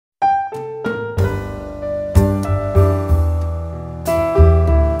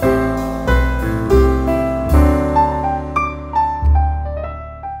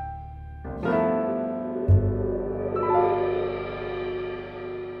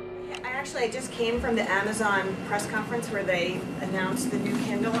Actually, I just came from the Amazon press conference where they announced the new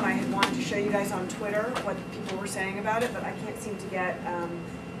Kindle, and I had wanted to show you guys on Twitter what people were saying about it, but I can't seem to get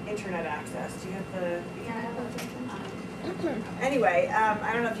internet access. Do you have the? Yeah, I have the. Anyway,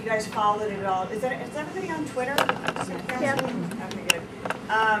 I don't know if you guys followed it at all. Is everybody on Twitter? Yeah. Okay, good.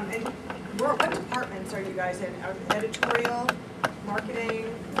 And what departments are you guys in? Editorial,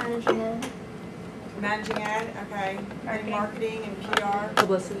 marketing, Managing ed. managing ed. Okay. And marketing and PR.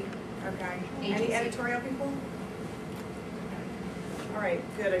 Publicity. Okay. Agency. Any editorial people? Okay. All right,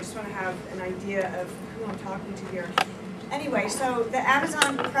 good. I just want to have an idea of who I'm talking to here. Anyway, so the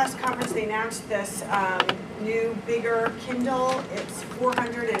Amazon press conference, they announced this new, bigger Kindle. It's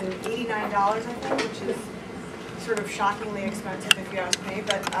 $489, I think, which is sort of shockingly expensive if you ask me.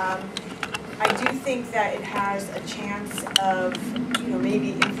 But I do think that it has a chance of,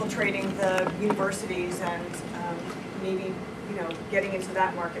 maybe infiltrating the universities and maybe, getting into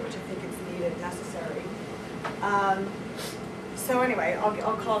that market, which I think is needed, necessary. So anyway,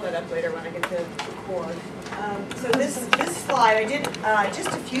 I'll call that up later when I get to record. So this slide, I did just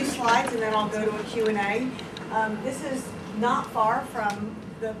a few slides, and then I'll go to a Q&A. This is not far from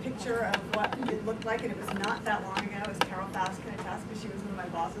the picture of what it looked like, and it was not that long ago, as Carol Faust can attest, because she was one of my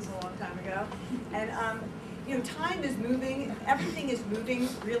bosses a long time ago. And time is moving. Everything is moving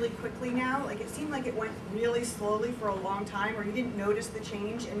really quickly now. Like, it seemed like it went really slowly for a long time, or you didn't notice the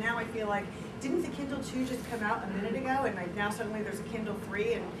change. And now I feel like, didn't the Kindle 2 just come out a minute ago? And like now suddenly there's a Kindle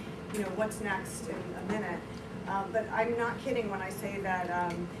 3, and what's next in a minute? But I'm not kidding when I say that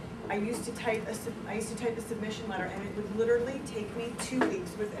I used to type a submission letter, and it would literally take me 2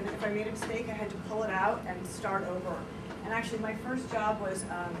 weeks. And if I made a mistake, I had to pull it out and start over. And actually, my first job was.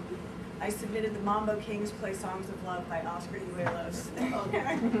 I submitted the Mambo Kings Play Songs of Love by Oscar Uelos.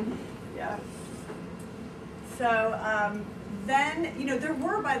 Yeah. So then, there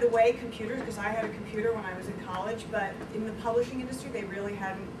were, by the way, computers, because I had a computer when I was in college, but in the publishing industry, they really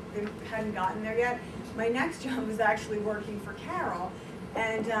hadn't gotten there yet. My next job was actually working for Carol,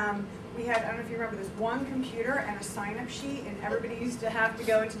 and we had, I don't know if you remember, this one computer and a sign-up sheet, and everybody used to have to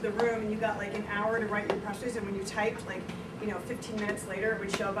go into the room, and you got like an hour to write your press release, and when you typed, 15 minutes later, it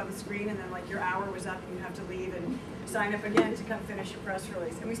would show up on the screen, and then your hour was up, and you have to leave and sign up again to come finish your press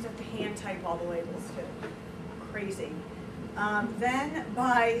release. And we used to have to hand type all the labels too. Crazy. Then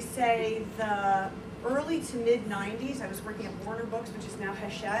by, say, the early to mid 90s, I was working at Warner Books, which is now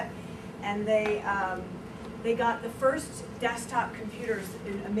Hachette, and they got the first desktop computers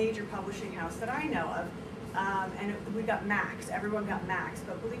in a major publishing house that I know of, and we got Macs. Everyone got Macs,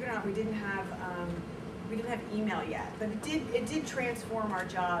 but believe it or not, we didn't have email yet. But it did transform our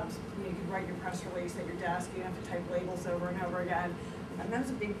jobs. You could write your press release at your desk. You didn't have to type labels over and over again. And that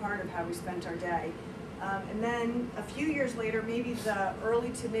was a big part of how we spent our day. And then a few years later, maybe the early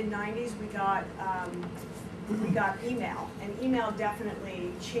to mid 90s, we got email, and email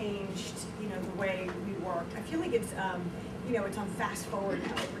definitely changed, the way we work. I feel like it's, it's on fast forward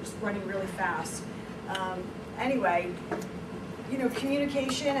now. We're just running really fast. Anyway,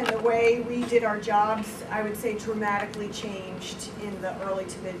 communication and the way we did our jobs, I would say, dramatically changed in the early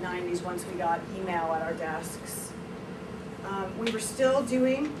to mid 90s once we got email at our desks. We were still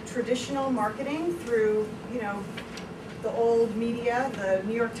doing traditional marketing through, the old media, the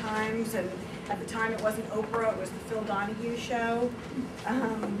New York Times, and at the time it wasn't Oprah, it was the Phil Donahue show.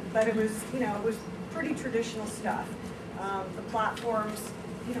 But it was, it was pretty traditional stuff. The platforms,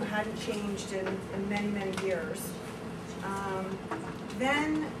 hadn't changed in many, many years.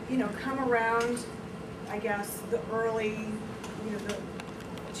 Then, come around, I guess, the early, the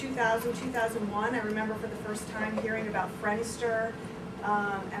 2000, 2001, I remember for the first time hearing about Friendster,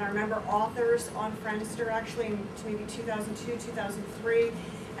 and I remember authors on Friendster actually in maybe 2002, 2003,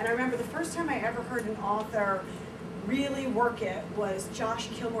 and I remember the first time I ever heard an author really work it was Josh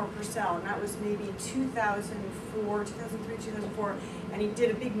Kilmore Purcell, and that was maybe 2004, 2003, 2004, and he did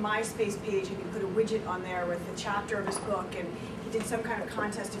a big MySpace page, and he put a widget on there with a chapter of his book, and he did some kind of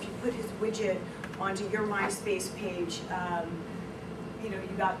contest. If you put his widget onto your MySpace page,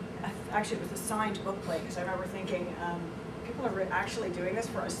 you got, actually it was a signed bookplate, because I remember thinking, people are actually doing this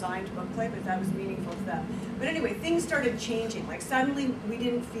for a signed bookplate, but that was meaningful to them. But anyway, things started changing. Like suddenly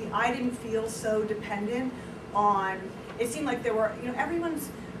I didn't feel so dependent on, it seemed like there were, everyone's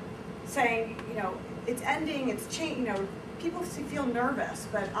saying, it's ending, it's changing, people feel nervous,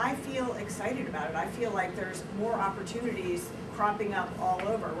 but I feel excited about it. I feel like there's more opportunities cropping up all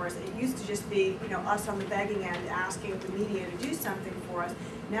over, whereas it used to just be, us on the begging end asking the media to do something for us.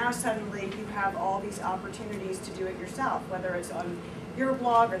 Now suddenly you have all these opportunities to do it yourself, whether it's on your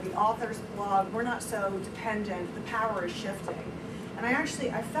blog or the author's blog. We're not so dependent, the power is shifting. And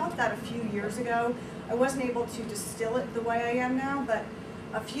I felt that a few years ago. I wasn't able to distill it the way I am now, but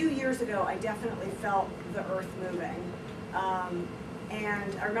a few years ago, I definitely felt the earth moving.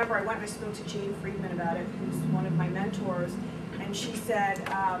 And I remember I went and I spoke to Jane Friedman about it, who's one of my mentors, and she said,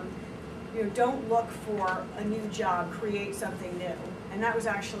 you know, don't look for a new job, create something new. And that was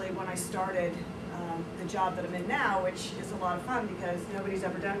actually when I started the job that I'm in now, which is a lot of fun because nobody's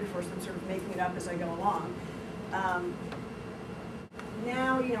ever done it before, so I'm sort of making it up as I go along.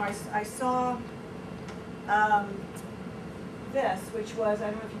 Now, you know, I saw this, which was, I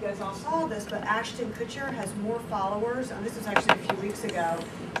don't know if you guys all saw this, but Ashton Kutcher has more followers, and this was actually a few weeks ago,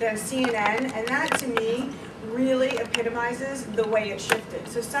 than CNN, and that to me really epitomizes the way it shifted.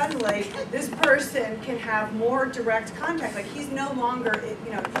 So suddenly, this person can have more direct contact. Like he's no longer,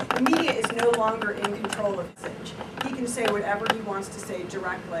 you know, the media is no longer in control of his message. He can say whatever he wants to say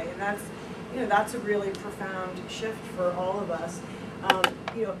directly, and that's, you know, that's a really profound shift for all of us.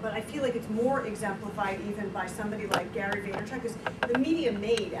 You know, but I feel like it's more exemplified even by somebody like Gary Vaynerchuk, because the media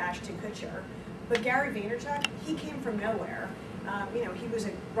made Ashton Kutcher, but Gary Vaynerchuk, he came from nowhere. You know, he was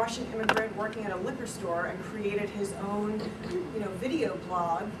a Russian immigrant working at a liquor store and created his own, you know, video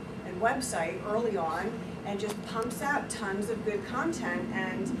blog and website early on, and just pumps out tons of good content.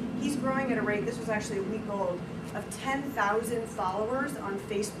 And he's growing at a rate, this was actually a week old, of 10,000 followers on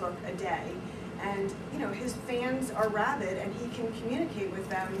Facebook a day. And, you know, his fans are rabid and he can communicate with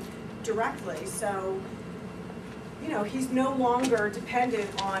them directly. So, you know, he's no longer dependent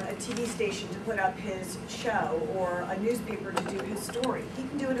on a TV station to put up his show or a newspaper to do his story. He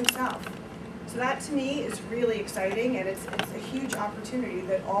can do it himself. So that to me is really exciting, and it's a huge opportunity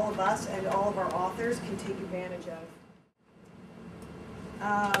that all of us and all of our authors can take advantage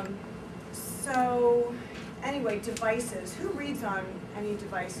of. So anyway, devices. Who reads on any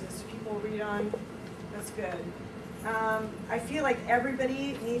devices? People read on? That's good. I feel like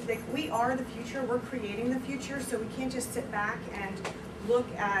everybody needs, like, we are the future, we're creating the future, so we can't just sit back and look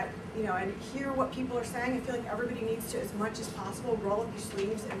at, you know, and hear what people are saying. I feel like everybody needs to, as much as possible, roll up your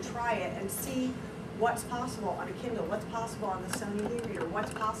sleeves and try it and see what's possible on a Kindle, what's possible on the Sony e-reader,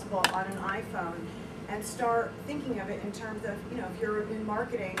 what's possible on an iPhone, and start thinking of it in terms of, you know, if you're in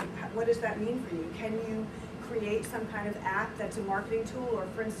marketing, what does that mean for you? Can you create some kind of app that's a marketing tool, or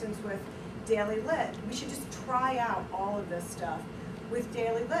for instance with DailyLit, we should just try out all of this stuff. With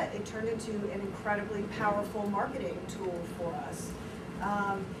DailyLit, it turned into an incredibly powerful marketing tool for us.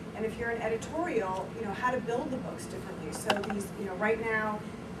 And if you're an editorial, you know, how to build the books differently. So these, you know, right now,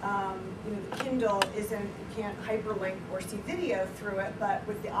 you know, the Kindle isn't, you can't hyperlink or see video through it, but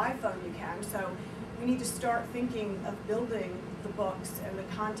with the iPhone you can. So we need to start thinking of building the books and the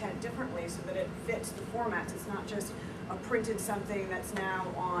content differently so that it fits the formats. It's not just a printed something that's now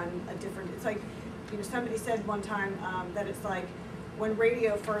on a different, it's like, you know, somebody said one time that it's like when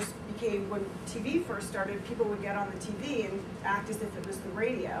radio first became, when TV first started, people would get on the TV and act as if it was the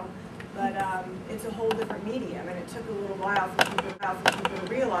radio, but it's a whole different medium, and it took a little while for people to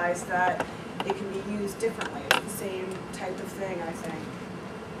realize that it can be used differently. It's the same type of thing, I think.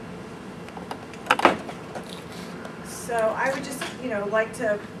 So I would just, you know, like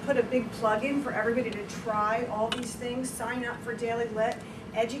to put a big plug in for everybody to try all these things. Sign up for DailyLit,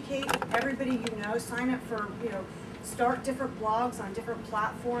 educate everybody you know, sign up for, you know, start different blogs on different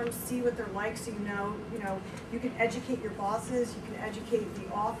platforms, see what they're like so you know, you can educate your bosses, you can educate the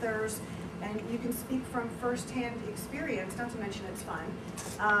authors, and you can speak from firsthand experience, not to mention it's fun.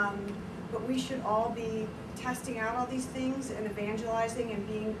 But we should all be testing out all these things and evangelizing and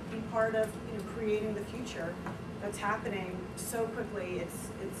be part of, you know, creating the future that's happening so quickly. It's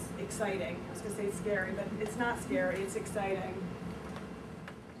exciting. I was going to say it's scary, but it's not scary, it's exciting.